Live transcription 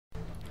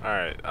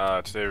Alright,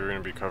 today we're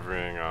going to be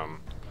covering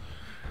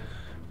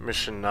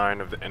Mission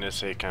 9 of the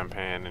NSA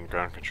campaign in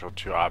Ground Control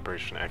 2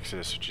 Operation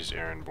Exodus, which is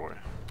Errand Boy.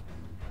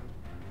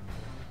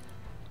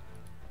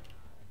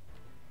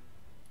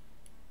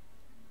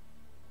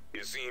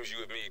 It seems you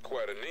have made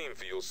quite a name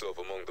for yourself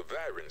among the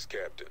Virans,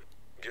 Captain.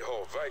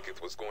 Gehal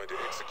Viketh was going to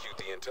execute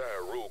the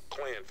entire rogue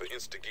clan for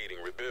instigating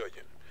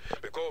rebellion.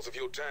 Because of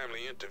your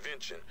timely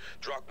intervention,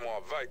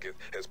 Drakmar Viketh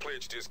has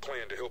pledged his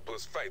clan to help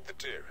us fight the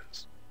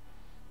Terrans.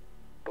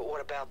 But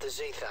what about the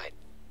Zethite?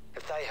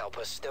 If they help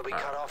us, they'll be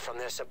cut off from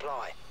their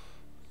supply.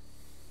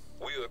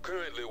 We are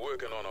currently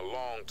working on a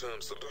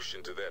long-term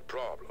solution to that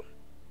problem.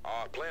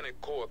 Our planet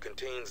core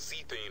contains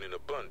zethane in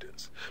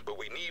abundance, but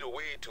we need a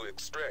way to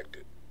extract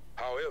it.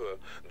 However,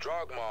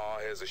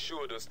 Drakmar has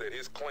assured us that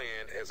his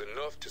clan has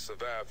enough to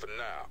survive for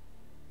now.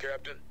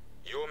 Captain,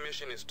 your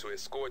mission is to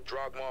escort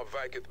Drakmar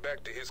Viketh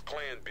back to his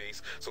clan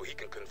base so he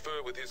can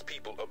confer with his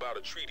people about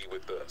a treaty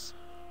with us.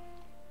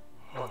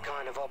 What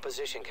kind of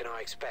opposition can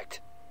I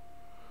expect?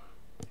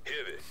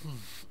 Heavy.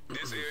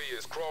 This area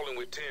is crawling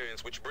with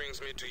Terrans, which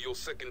brings me to your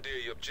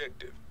secondary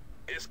objective.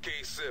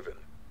 SK-7.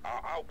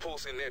 Our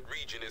outpost in that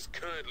region is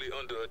currently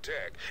under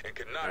attack and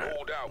cannot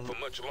hold out for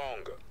much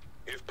longer.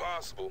 If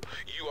possible,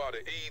 you are to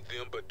aid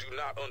them, but do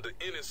not under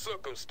any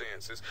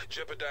circumstances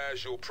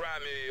jeopardize your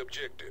primary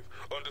objective.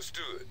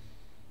 Understood?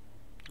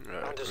 Yeah,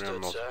 Understood, we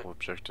have multiple sir.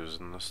 objectives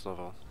in this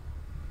level.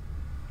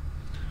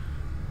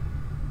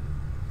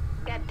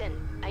 Captain,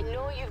 I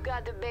know you've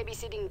got the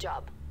babysitting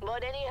job,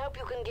 but any help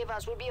you can give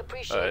us would be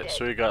appreciated. Alright,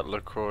 so we got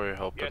LaCroix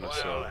helping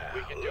us out.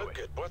 We can look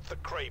at what the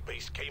Cray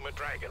beast came a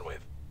dragging with.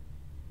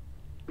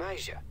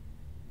 Major,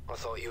 I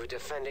thought you were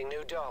defending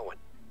New Darwin.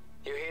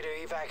 You here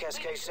to evac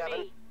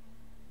SK-7?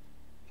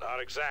 Not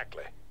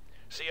exactly.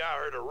 See, I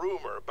heard a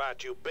rumor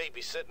about you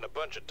babysitting a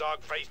bunch of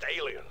dog-faced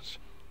aliens.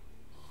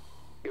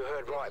 You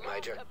heard right,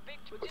 Major.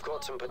 We've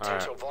got some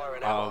potential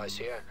Viren allies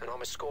here, and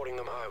I'm escorting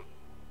them home.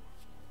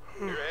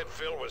 Your head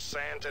filled with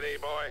sand today,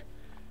 boy?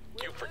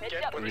 You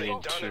forget what We they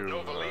need done in to,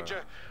 Nova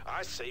Legia?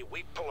 I say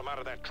we pull them out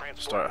of that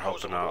transport. Start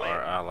helping out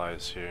our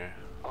allies here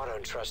I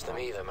don't trust them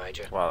either,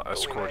 Major. while But we may have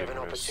escorting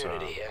an this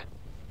opportunity here.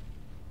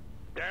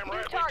 Damn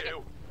right we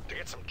do. To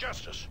get some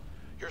justice.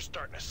 You're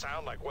starting to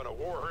sound like one of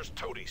Warhurst's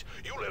toadies.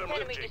 You let him live,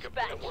 Enemy Jacob,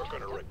 dispatch. and we're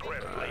gonna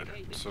regret it later.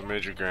 So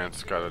Major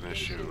Grant's got an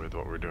issue with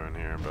what we're doing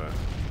here, but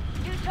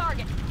New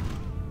target.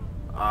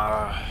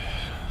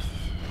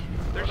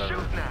 They're whatever.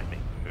 shooting at me.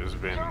 He was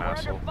being Sir, an we're under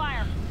asshole.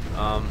 fire.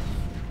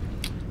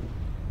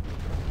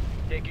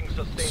 Taking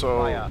sustained So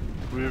fire.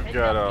 we've Heads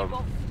got up,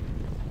 people.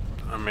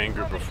 our main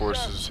group of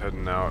forces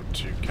heading out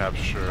to Sir,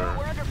 capture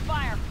we're under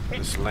fire.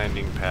 this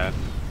landing pad.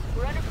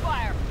 We're under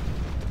fire.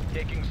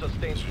 Taking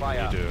sustained So we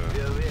fire. need to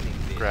We're winning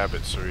this. grab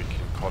it so we can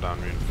call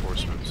down Leave it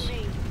reinforcements. to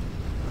me.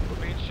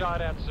 We're being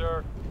shot at,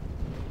 sir.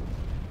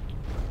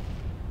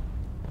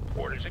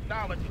 Orders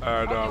acknowledged. And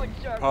I'll do it,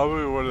 sir.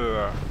 probably one of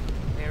the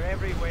They're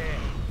everywhere.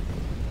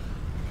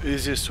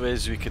 easiest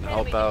ways we can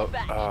help Enemy out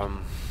dispatch.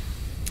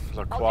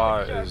 Lacroix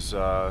I'll do it, is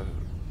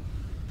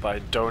by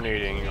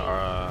donating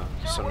Sir,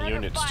 some we're under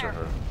units to fire.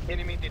 her.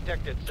 Enemy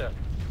detected, sir.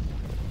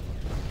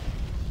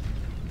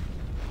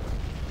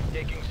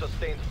 Taking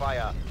sustained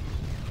fire.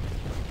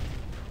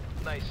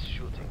 Nice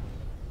shooting.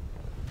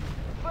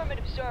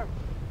 Affirmative, sir.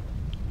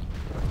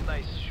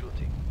 Nice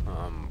shooting.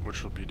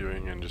 Which we'll be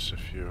doing in just a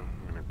few.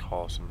 I'm gonna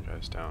call some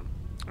guys down.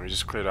 And we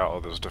just cleared out all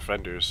those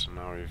defenders, so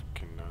now we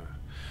can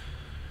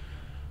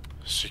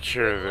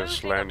secure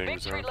this Losing a landing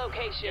victory zone.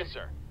 location. Yes,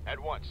 sir. At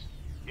once.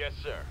 Yes,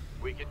 sir.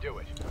 We can do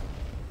it.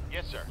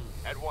 Yes, sir.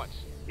 At once.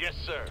 Yes,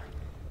 sir.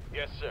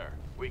 Yes, sir.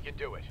 We can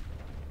do it.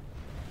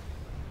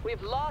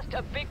 We've lost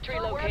a victory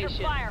Sir, we're under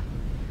location. fire.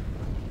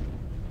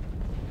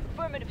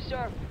 Affirmative,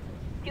 sir.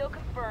 Kill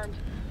confirmed.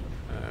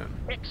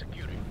 And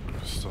Executing.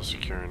 still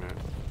securing it.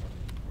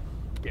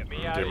 Get me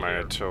I'm out gonna of do my here.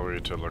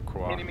 artillery to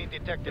Lacroix. Enemy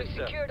detected, We've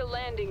sir. secured a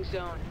landing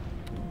zone.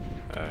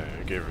 I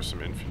gave her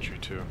some infantry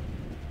too.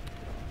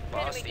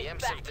 Boss, Enemy the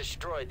Imps dispatch. have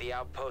destroyed the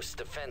outpost's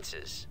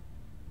defenses.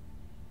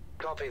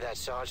 Copy that,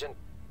 Sergeant.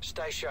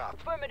 Stay sharp.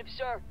 Affirmative,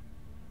 sir.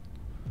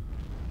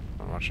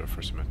 I'll watch out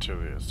for some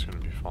artillery that's gonna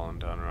be falling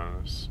down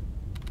around us.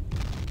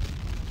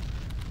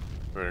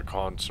 We're gonna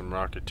call in some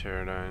rocket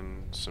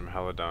pterodynes, some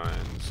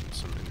helidynes, and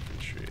some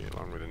infantry,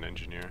 along with an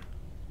engineer.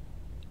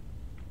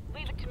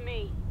 Leave it to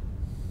me.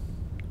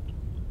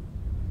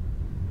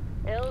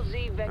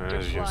 LZ vector And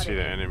as you can see, plotted.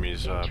 the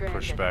enemies In push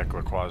transit. back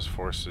Lacroix's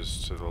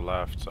forces to the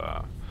left,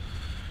 back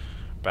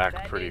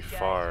Bad pretty news, guys.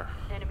 far.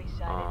 Enemy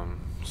sighted.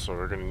 So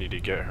we're gonna need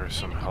to get her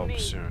some Leave it to help me.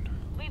 soon,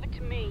 Leave it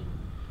to me.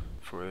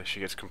 before she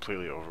gets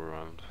completely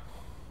overrun.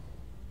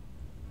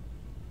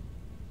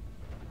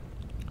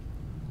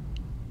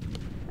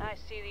 I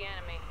see the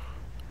enemy.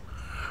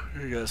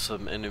 We got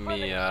some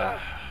enemy Affirmative, sir.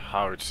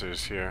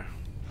 howitzers here.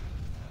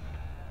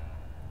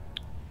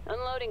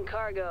 Unloading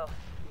cargo.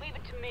 Leave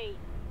it to me.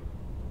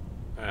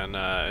 And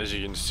as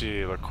you can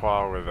see,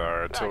 Lacroix with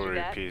our Roger artillery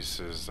that. piece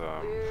is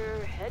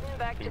We're heading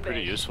back to been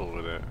pretty base. useful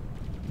with it.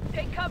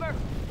 Take cover.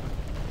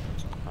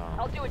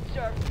 I'll do it,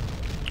 sir.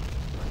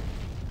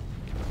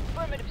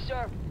 Affirmative,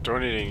 sir.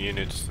 Donating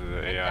units to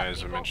the AI,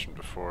 as I mentioned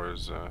before,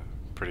 is a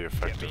pretty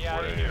effective me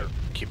outta way here. of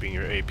keeping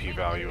your AP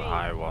value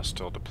high while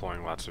still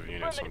deploying lots of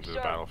units Affirmative, onto the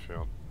sir.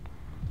 battlefield.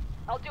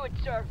 I'll do it,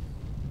 sir.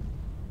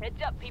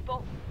 Heads up,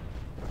 people.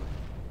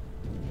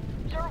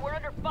 Sir, we're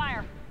under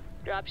fire.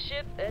 Drop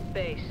ship at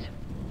base.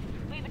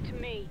 Leave it to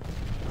me.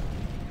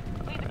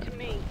 Leave it to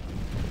me.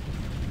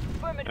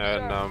 Affirmative, sir.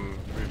 And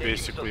we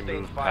basically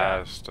sustained moved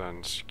fire. past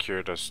and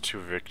secured us 2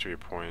 victory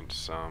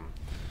points,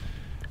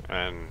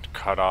 and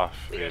cut off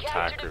the We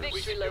captured a attackers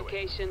victory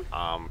location.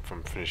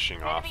 from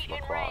finishing off Enemy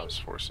in LaCroix's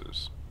range.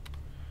 forces.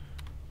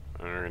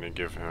 And we're gonna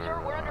give her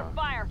Sir, we're under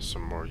fire.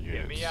 some more Get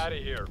units. me out of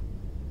here.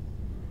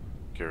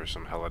 Give her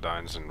some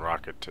Helidynes and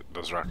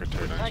those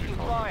rocketeers you Taking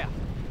call fire.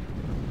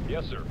 them.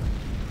 Yes, sir.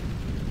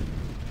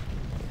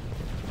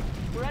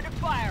 We're under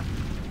fire.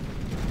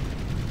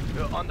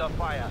 You're under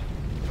fire.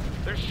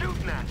 They're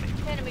shooting at me.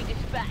 Enemy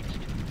dispatched.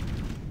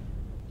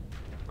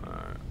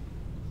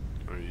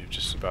 You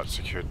just about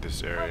secured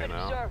this area Affirmative,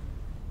 now. sir.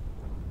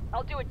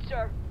 I'll do it,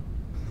 sir.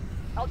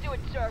 I'll do it,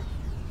 sir.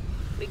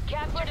 We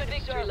captured a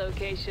victory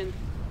location.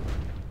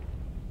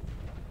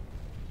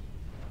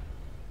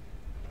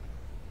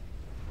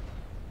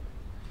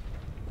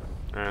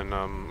 And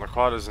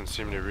LaCroix doesn't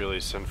seem to really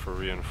send for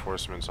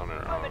reinforcements on her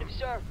own. Affirmative,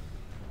 sir.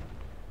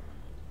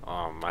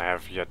 I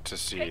have yet to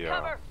see Take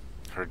cover.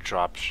 her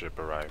dropship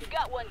arrive. We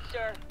got one,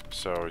 sir.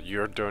 So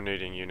your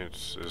donating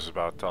units is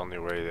about the only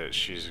way that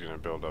she's gonna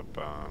build up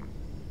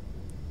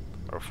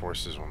our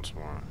forces once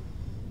more.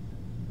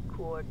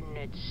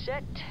 Coordinates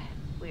set.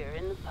 We are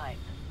in the pipe.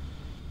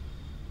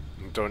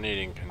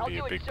 Donating can I'll be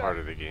do a it, big sir. part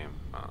of the game.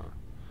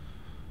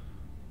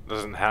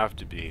 Doesn't have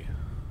to be,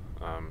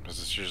 because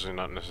it's usually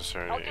not I'll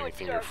necessarily do it,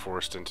 anything sir. you're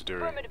forced into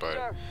doing, Affirmative, but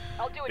sir.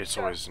 I'll do it, it's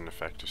sir. always an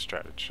effective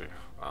strategy,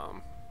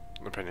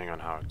 depending on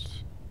how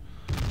it's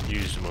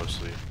used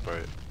mostly,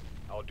 but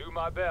I'll do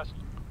my best.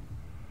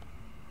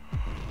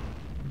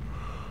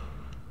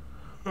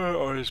 it'll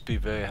always be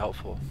very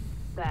helpful.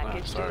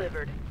 Package sorry.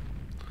 delivered.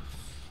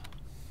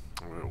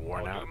 I'm a bit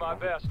worn I'll out. do my now.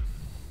 best.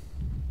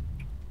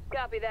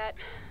 Copy that.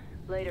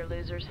 Later,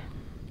 losers.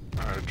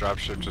 Our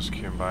dropship just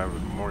came by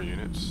with more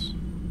units.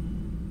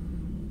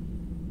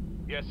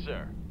 Yes,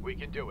 sir. We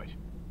can do it.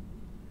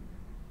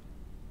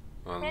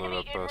 Unload Enemy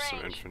up in some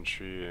range.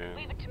 infantry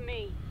Leave and it to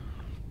me.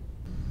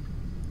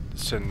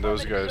 send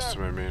those Affirmative, guys sir. to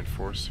my main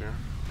force here.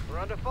 We're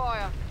under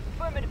fire.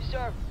 Affirmative,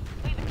 sir.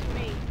 Leave it to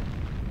me.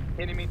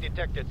 Enemy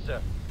detected,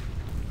 sir.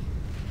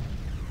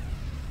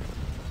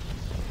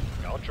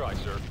 I'll try,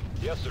 sir.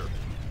 Yes, sir.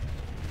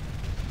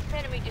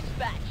 Enemy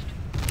dispatched.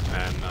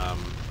 And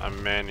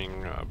I'm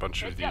manning a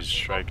bunch of Heads these up, people.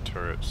 strike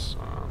turrets,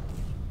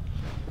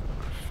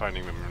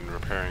 finding them and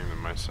repairing them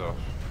myself.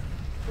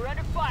 We're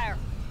under fire.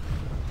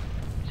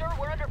 Sir,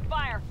 we're under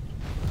fire.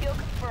 Kill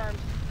confirmed.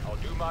 I'll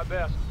do my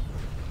best.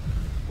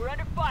 We're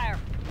under fire.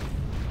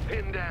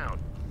 Pinned down.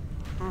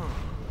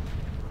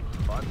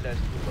 One less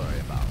to worry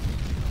about.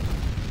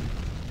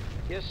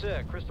 Yes,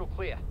 sir. Crystal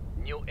clear.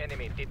 New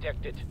enemy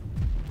detected.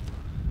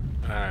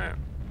 Alright.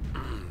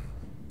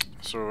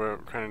 So what we're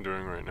kind of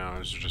doing right now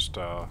is just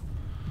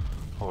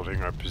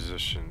holding our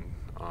position.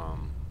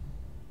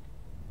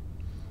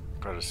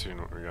 Gotta see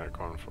what we got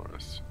going for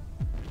us.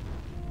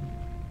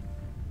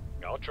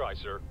 I'll try,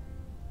 sir.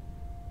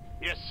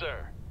 Yes,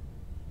 sir.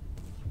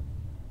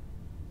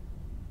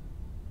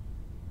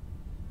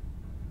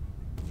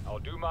 I'll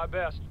do my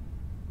best.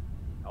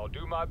 I'll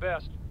do my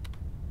best.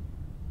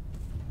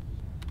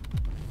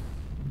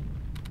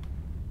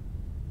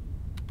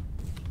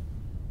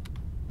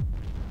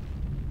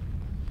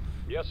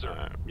 Yes, sir.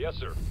 Alright. Yes,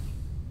 sir.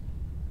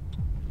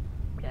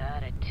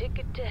 Got a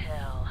ticket to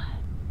hell.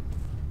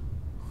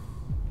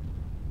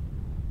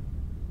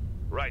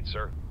 Right,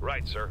 sir.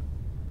 Right, sir.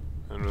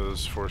 And with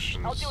those forces,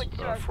 I'll do it,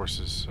 sir.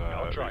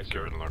 I'll try, we've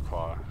sir. given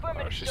LaCroix,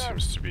 Affirmative, she sir.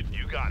 seems to be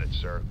You got it,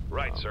 sir.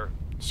 Right, sir.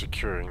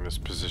 securing this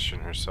position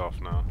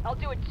herself now. I'll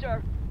do it,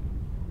 sir.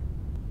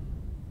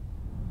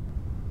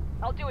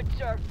 I'll do it,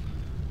 sir.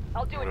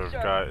 I'll do What it, I've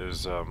sir. got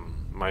is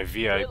my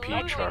VIP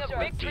We're truck losing a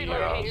with victory the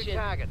location.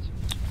 Targets.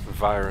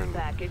 Viren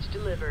Package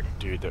delivered.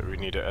 dude that we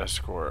need to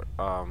escort.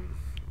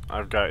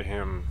 I've got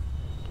him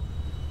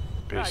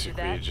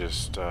basically that.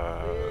 just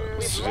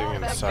We've sitting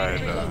lost that inside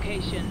victory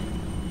location.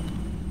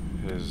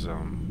 his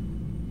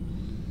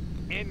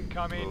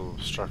Incoming. little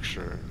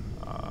structure.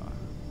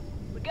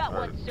 We got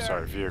Or, one, sir.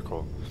 sorry,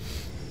 vehicle.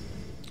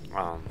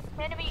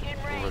 Enemy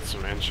in range. With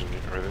some an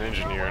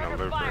engineer and a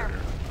under fire.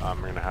 liberator.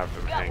 I'm gonna have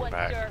them We got hang one,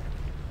 back, sir.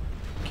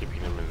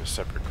 keeping them in a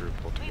separate group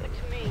Leave altogether.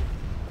 it to me.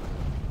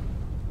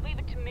 Leave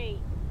it to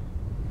me.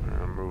 We're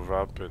gonna move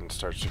up and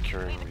start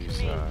securing Leave it to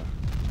these me.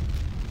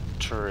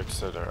 turrets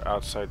that are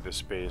outside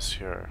this base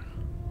here.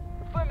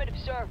 Affirmative,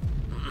 sir.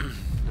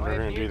 And we're have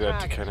gonna new do that to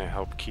targets. kind of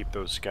help keep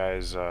those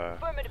guys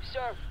Affirmative,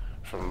 sir.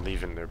 from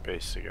leaving their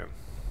base again.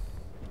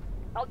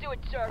 I'll do it,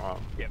 sir.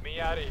 Get me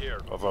out of here.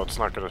 Although it's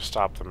not gonna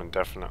stop them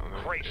indefinitely,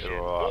 Great shit.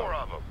 it'll More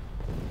of them.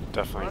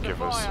 definitely Under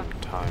give us fire. some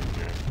time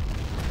here.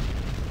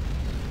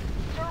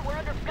 Sir, we're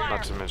under fire.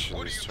 Not to mention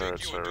What do these you think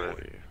turrets you were are doing?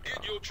 already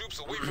Get your troops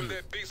away from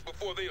that base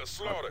before they are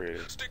slaughtered.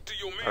 upgraded. Stick to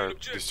your Or main these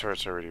objective.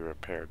 turrets are already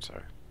repaired,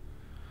 sorry.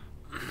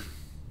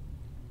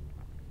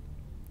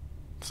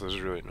 So there's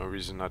really no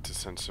reason not to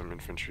send some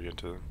infantry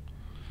into them.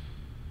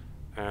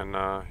 And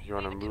you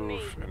want to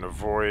move and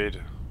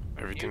avoid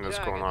everything that's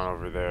going on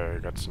over there. You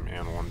got some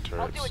AN-1 I'll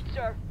turrets. do it,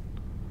 sir.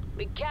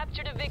 We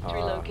captured a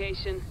victory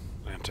location.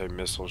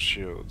 Anti-missile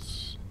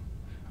shields.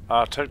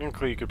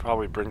 Technically you could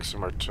probably bring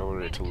some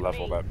artillery to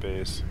level that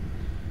base.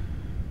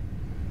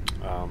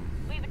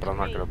 But I'm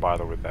not going to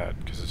bother with that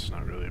because it's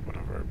not really one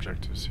of our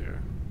objectives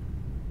here.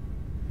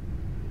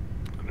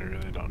 And I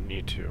really don't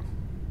need to.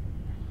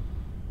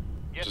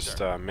 Yes, Just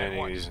sir.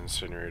 manning these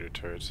incinerator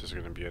turrets is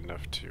going to be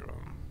enough to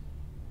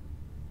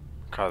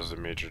cause a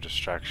major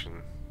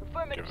distraction.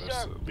 Affirmative, Give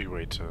us sir.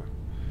 leeway to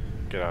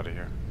get out of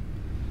here.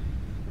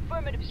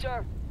 Affirmative,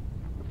 sir.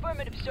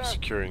 Affirmative, sir.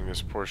 Securing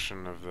this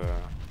portion of the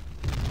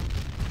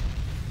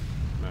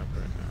map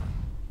right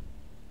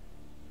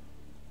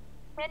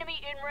now. Enemy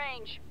in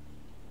range.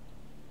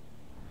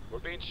 We're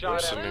being We're shot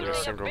at. sending a losing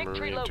a single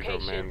victory marine to go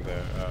man location.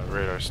 the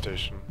radar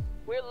station.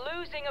 We're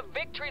losing a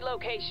victory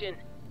location.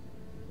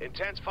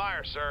 Intense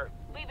fire, sir.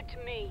 Leave it to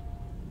me.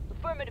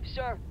 Affirmative,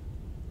 sir.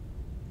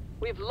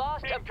 We've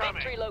lost a Incoming.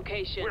 victory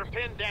location. We're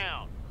pinned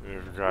down.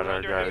 We've got We're our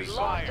under heavy guys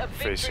fire. Lost a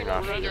victory facing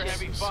off We're under location.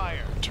 heavy this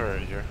fire.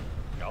 turret here.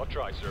 I'll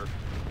try, sir.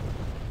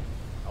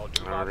 I'll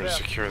do And my we're going to best.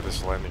 secure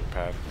this landing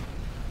pad.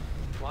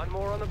 One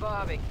more on the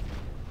Barbie.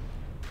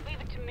 Leave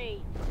it to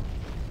me.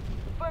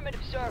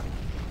 Affirmative, sir.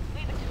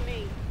 Leave it to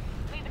me.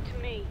 Leave it to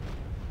me.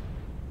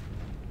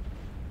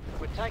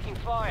 We're taking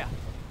fire.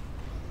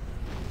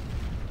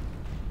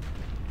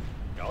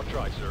 I'll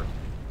try, sir.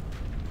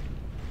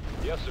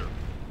 Yes, sir.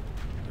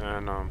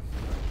 And I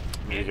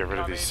need to get rid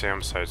of these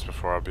SAM sites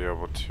before I'll be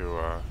able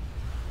to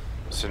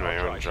send my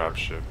I'll own try,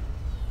 sir. dropship.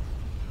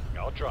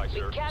 I'll try, We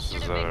sir. This captured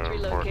is a victory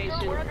important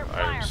location. We're under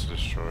fire. items to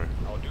destroy.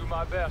 I'll do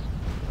my best.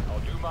 I'll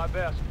do my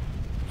best.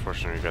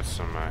 Fortunately, we got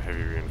some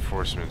heavy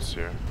reinforcements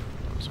here.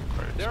 That wasn't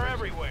quite They're expected.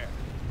 everywhere.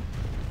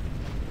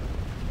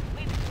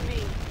 Leave it to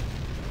me.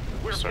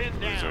 We're Starting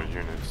pinned to lose our down.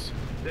 units.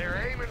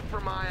 They're aiming for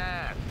my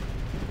ass.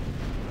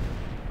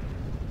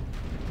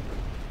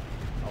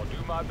 I'll do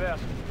my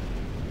best.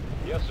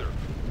 Yes, sir.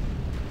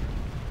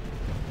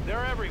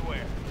 They're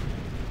everywhere.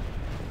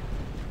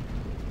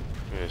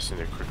 We just need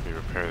to quickly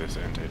repair this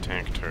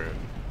anti-tank turret.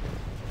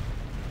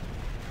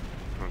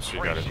 Once we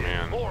got it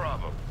manned, More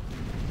of them.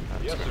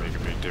 that's Yes, gonna sir. make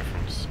a big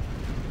difference.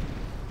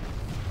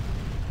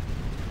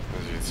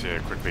 As you can see, I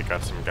quickly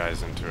got some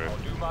guys into it. I'll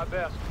do my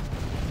best.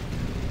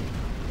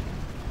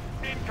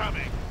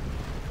 Incoming.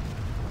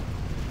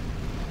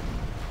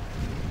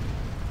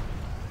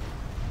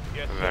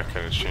 Yes, That sir.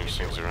 kind of changed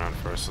things around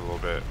for us a little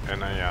bit.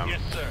 And I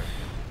Yes, sir.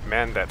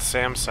 manned that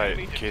SAM site in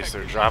Enemy case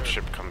their detected,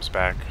 sir. dropship comes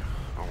back.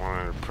 I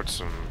wanted to put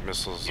some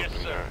missiles Yes, up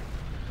in sir. there.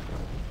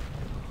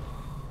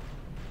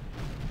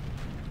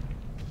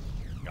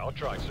 I'll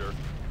try, sir.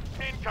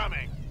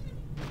 Incoming.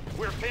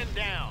 We're pinned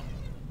down.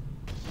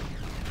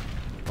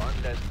 One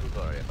less to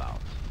worry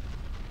about.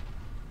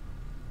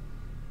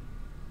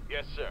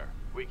 Yes, sir.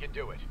 We can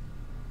do it.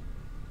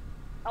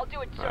 I'll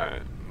do it, sir.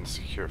 Alright,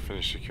 and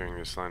finish securing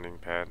this landing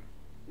pad.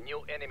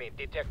 New enemy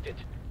detected.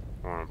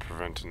 I want to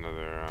prevent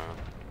another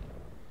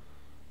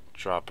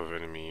drop of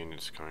enemy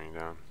units coming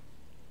down.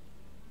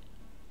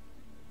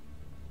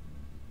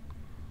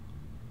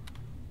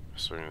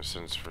 So we're going to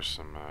send for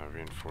some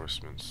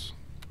reinforcements.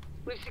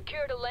 We've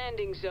secured a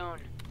landing zone.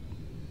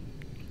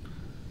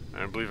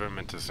 I believe I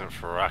meant to send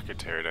for rocket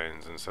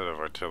pterodines instead of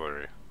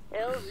artillery.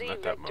 LZ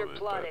Not that vector moment,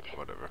 plotted. but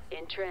whatever.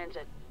 In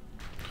transit.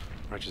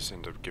 I just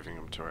end up giving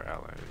them to our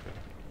ally again.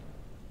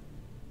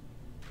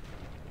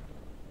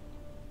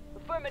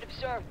 Affirmative,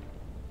 sir.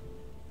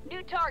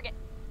 New target.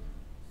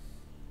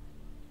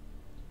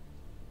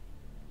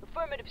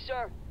 Affirmative,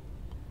 sir.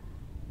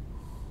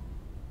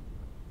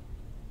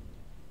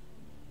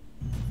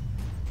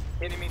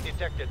 Enemy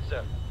detected,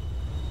 sir.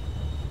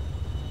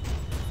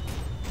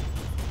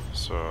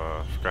 So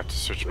I forgot to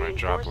switch my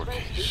drop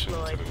Reinforcements location to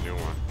deployed. the new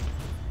one.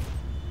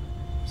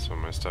 So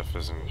my stuff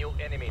isn't New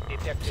enemy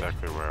detected.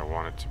 exactly where I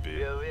want it to be.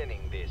 We're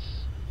winning this.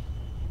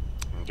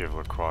 And give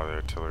LaCroix the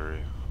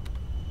artillery.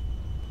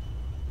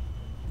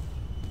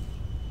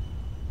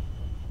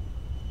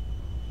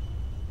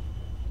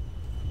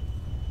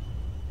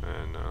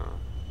 And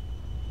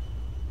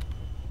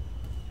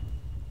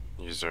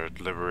use our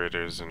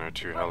liberators and our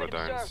two Affirmative,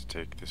 helidynes sir. to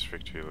take this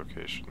victory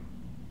location.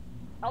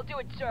 I'll do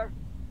it, sir.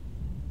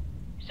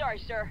 Sorry,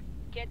 sir.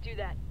 Can't do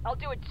that. I'll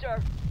do it,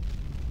 sir.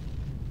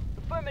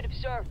 Affirmative,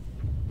 sir.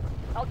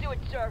 I'll do it,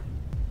 sir.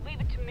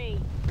 Leave it to me.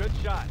 Good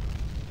shot.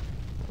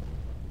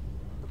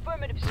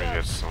 Affirmative, We sir.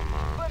 get some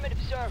Affirmative,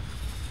 sir.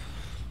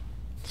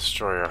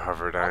 destroyer I'll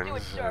do it,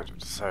 hoverdynes sir. that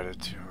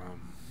decided to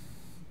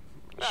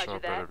Roger show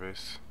up at our that.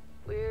 base.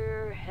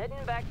 We're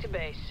heading back to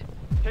base.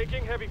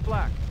 Taking heavy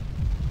flak.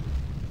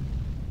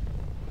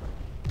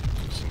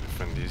 Just need to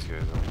defend these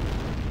guys up.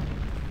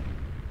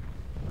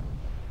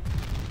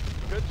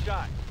 Good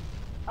shot.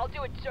 I'll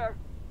do it, sir.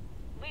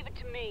 Leave it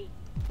to me.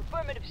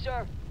 Affirmative,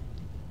 sir.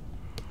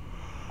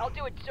 I'll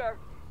do it, sir.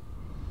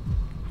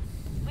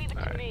 Leave it to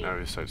Alright, me. now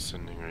we start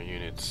sending our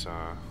units,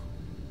 Drop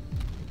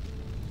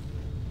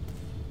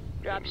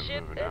getting them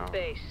ship moving at out.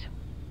 base.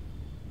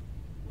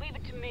 Leave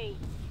it to me.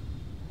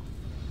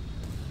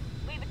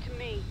 Leave it to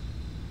me.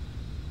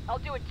 I'll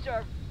do it,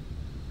 sir.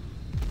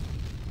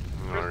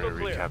 And we're Crystal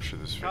gonna clear. recapture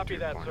this Copy victory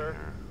that, point sir.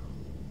 here.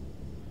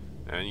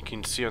 And you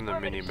can see on the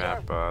Affirmative,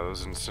 mini-map, sir.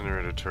 those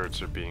incinerator turrets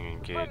are being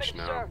engaged Affirmative,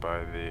 now sir.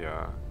 by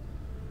the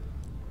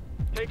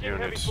Taking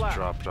heavy units flak.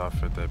 dropped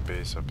off at that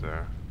base up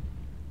there.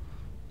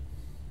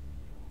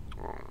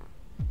 Whoa.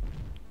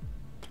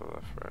 To the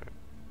left, right.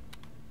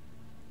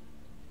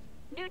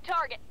 New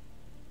target.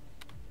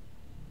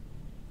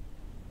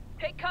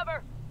 Take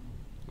cover.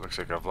 Looks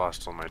like I've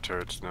lost all my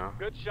turrets now.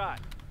 Good shot.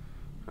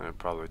 And it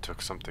probably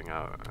took something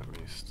out, at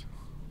least.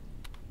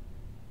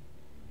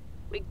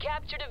 We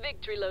captured a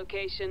victory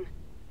location.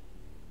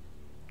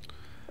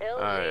 LZ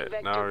Alright,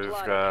 vector now we've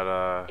plotted.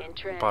 got In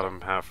transit.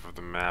 bottom half of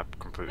the map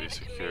completely Leave it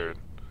to me. secured.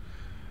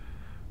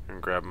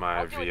 And grab my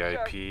I'll do it, sir.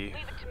 VIP Leave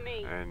it to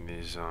me. and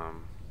these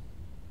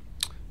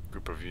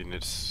group of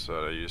units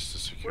that I used to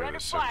We're secure under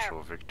the fire.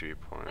 central victory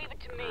point. Leave it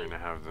to And me. we're gonna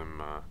have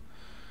them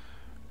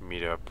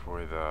meet up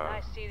with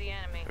I see the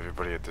enemy.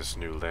 everybody at this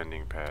new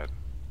landing pad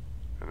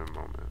in a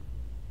moment.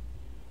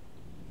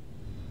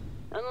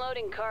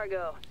 Unloading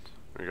cargo.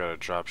 We got a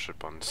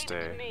dropship on Leave it to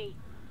stay. me.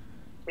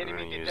 We're gonna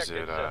Enemy use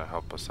detected, it sir.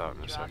 help us out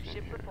in a second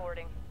Dropship here.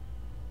 reporting.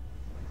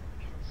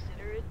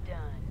 Consider it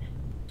done.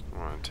 I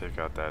want to take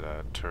out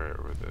that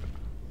turret with it.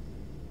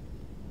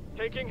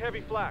 Taking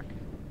heavy flak.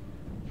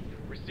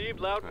 Received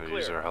loud and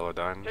Use our clear.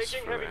 holodynes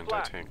Taking for the heavy flak.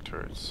 anti-tank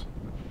turrets,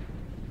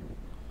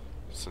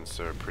 since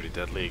they're pretty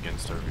deadly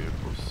against our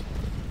vehicles.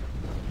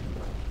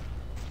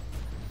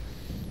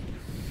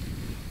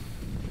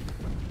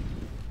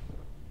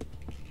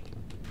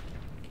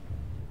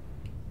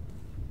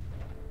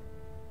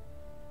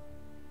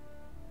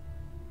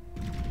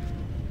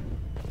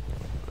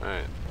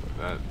 Alright,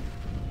 that,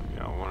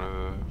 one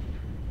of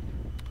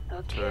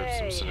the turrets,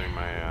 I'm Okay. sending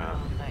my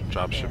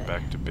dropship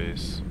back to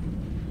base,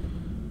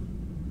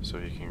 so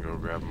he can go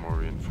grab more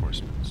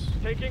reinforcements.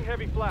 Taking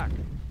heavy flak.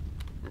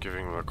 I'm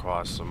giving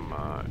Lacroix some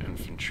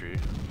infantry,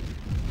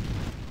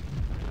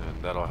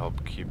 and that'll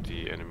help keep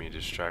the enemy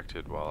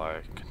distracted while I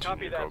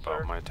continue to go that, about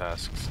sir. my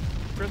tasks.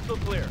 Crystal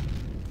clear.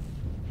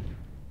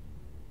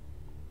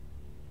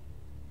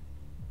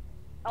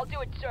 I'll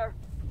do it, sir.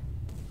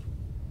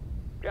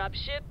 Drop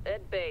ship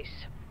at base.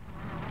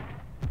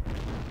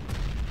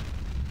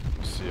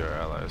 See our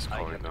allies I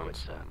calling can do down it,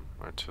 sir. some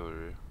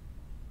artillery.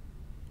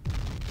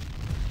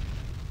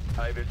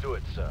 I will do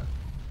it, sir.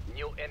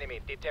 New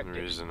enemy We're detected.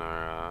 using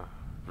our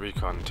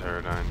recon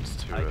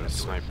pterodynes I can do to it,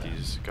 snipe sir.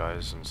 these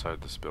guys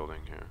inside this building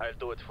here, I'll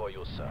do it for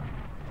you, sir.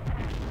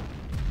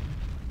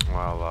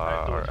 while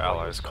I'll do it our for you,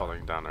 allies sir.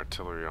 calling down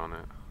artillery on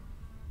it.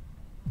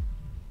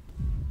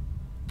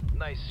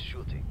 Nice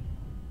shooting.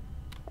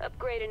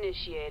 Upgrade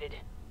initiated.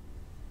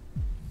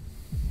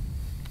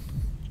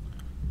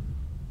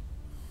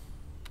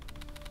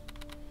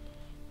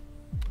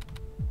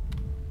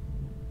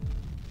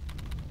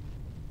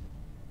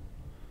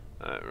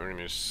 We're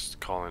gonna just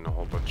call in a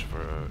whole bunch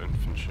of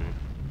infantry.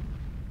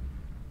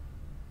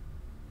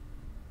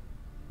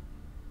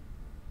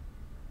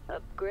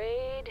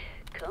 Upgrade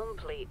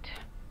complete.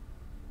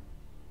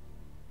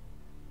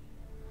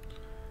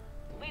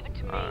 Leave it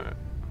to me. Alright.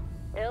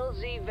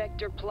 LZ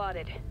vector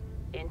plotted.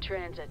 In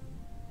transit.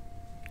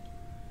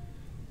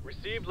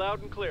 Received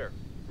loud and clear.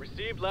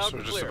 Received loud So we're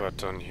and just clear. about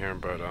done here,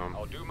 but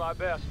I'll do my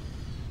best.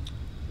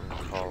 we're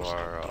gonna call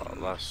our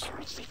last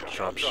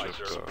dropship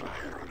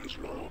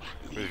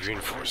with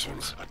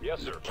reinforcements.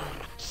 Yes, sir.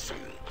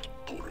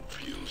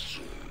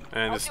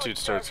 And I'll this do dude it,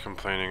 starts sir.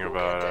 complaining We'll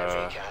about get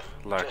that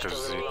VCAT. lack Just of a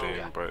little Z-thing,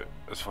 longer.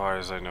 but as far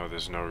as I know,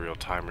 there's no real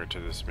timer to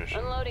this mission.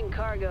 Unloading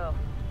cargo.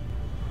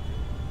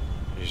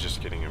 He's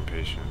just getting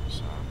impatient,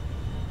 so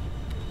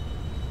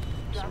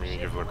I'm gonna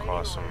give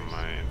Lacroix some of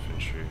my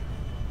infantry.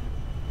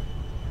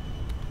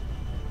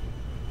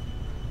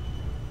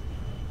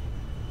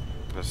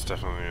 That's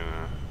definitely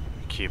gonna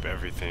keep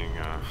everything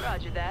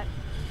Roger that.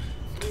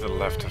 to the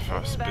left of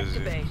us Back to busy.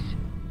 base.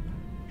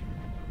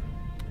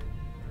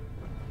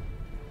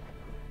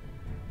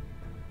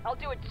 I'll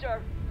do it,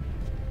 sir.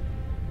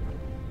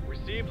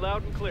 Received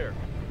loud and clear.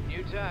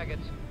 New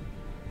targets.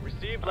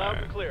 Received loud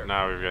and clear.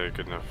 Now we've got a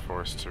good enough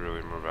force to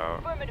really move out.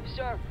 Affirmative,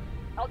 sir.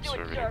 I'll do So it,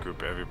 we're sir. gonna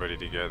group everybody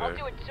together I'll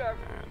do it, sir.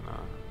 and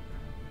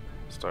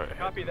start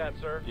Copy heading that,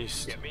 sir.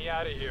 east. Get me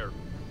out of here.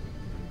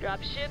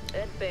 Drop ship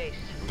at base.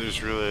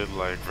 There's really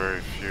like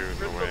very few in the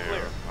Crystal way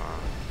clear.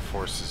 of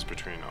forces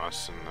between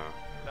us and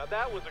Now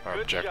that was a our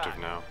good objective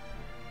shot. now.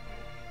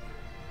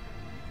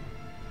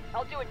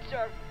 I'll do it,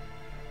 sir.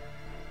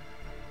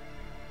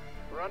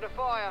 We're under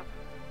fire.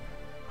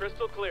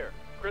 Crystal clear.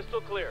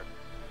 Crystal clear.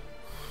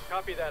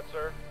 Copy that,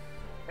 sir.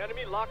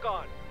 Enemy lock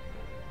on.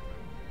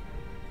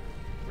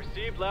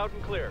 Received loud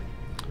and clear.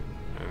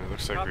 And it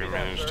looks like Copy we that,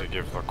 managed sir. to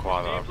give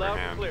Lacroix the Received upper loud and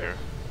hand clear. here.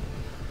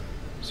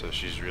 So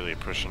she's really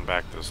pushing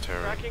back those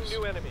Tracking terrorists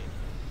new enemy.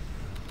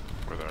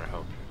 with our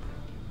help.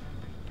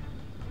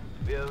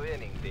 We're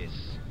winning this.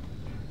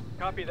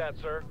 Copy that,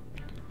 sir.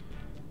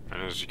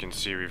 And as you can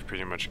see, we've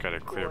pretty much got a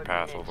clear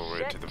path all the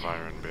way to the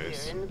Viren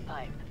base. Clear in the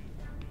pipe.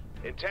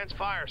 Intense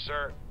fire,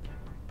 sir.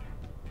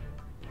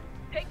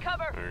 Take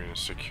cover. We're going to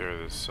secure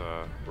this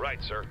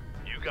Right, sir.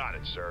 You got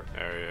it, sir.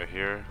 area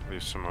here.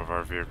 Leave some of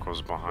our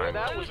vehicles behind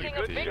that to was a keep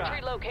Losing a good victory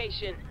shot.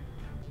 location.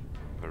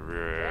 the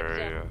rear That's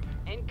it. area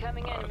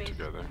Incoming enemies.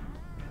 together.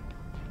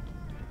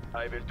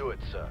 I will do it,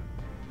 sir.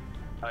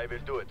 I will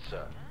do it,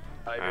 sir.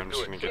 I will I'm do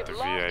just going it, to get sir. the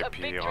Lost a VIP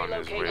victory on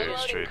his way location.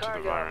 straight to the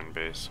Cargo. Viren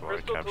base while I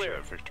Crystal capture clear.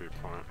 that victory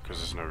point, because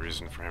there's no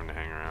reason for him to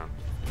hang around.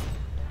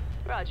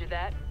 Roger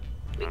that.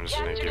 We I'm just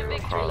going to captured give a her a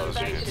victory call as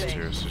units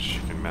location. too, so she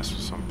can mess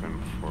with something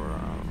before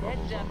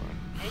Heads up.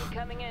 over.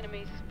 Incoming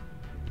enemies.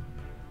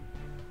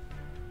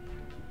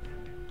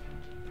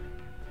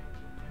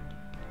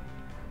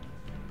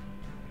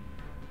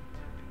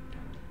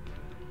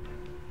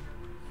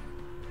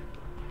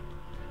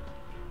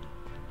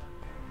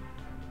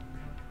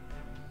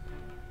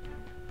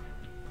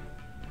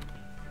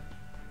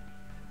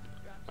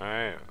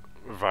 Alright,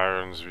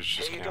 Virens, we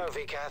just Here you can't. go,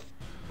 Vikath.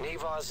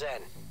 Nivar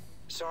Zen.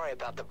 Sorry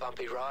about the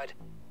bumpy ride.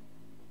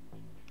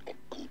 A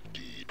good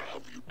deed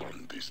have you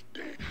done this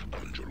day,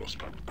 Angelos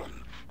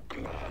Captain.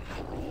 Clan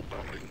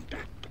robbering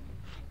dead.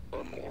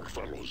 Honor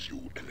follows you,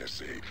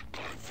 NSA,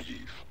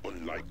 Kavi,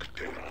 unlike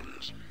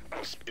Terrans.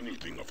 Ask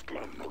anything of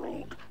Clan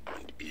Rogue,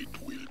 and it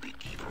will be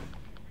given.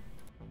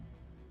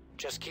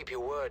 Just keep your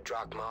word,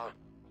 Drakmar.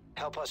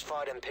 Help us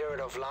fight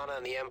Imperator Vlana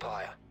and the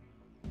Empire.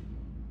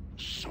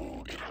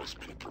 So it has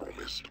been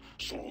promised,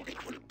 so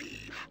it will be.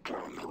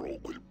 Clan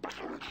Rogue will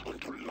battle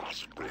until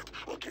last breath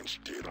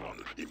against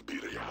Terran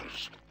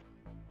Imperials.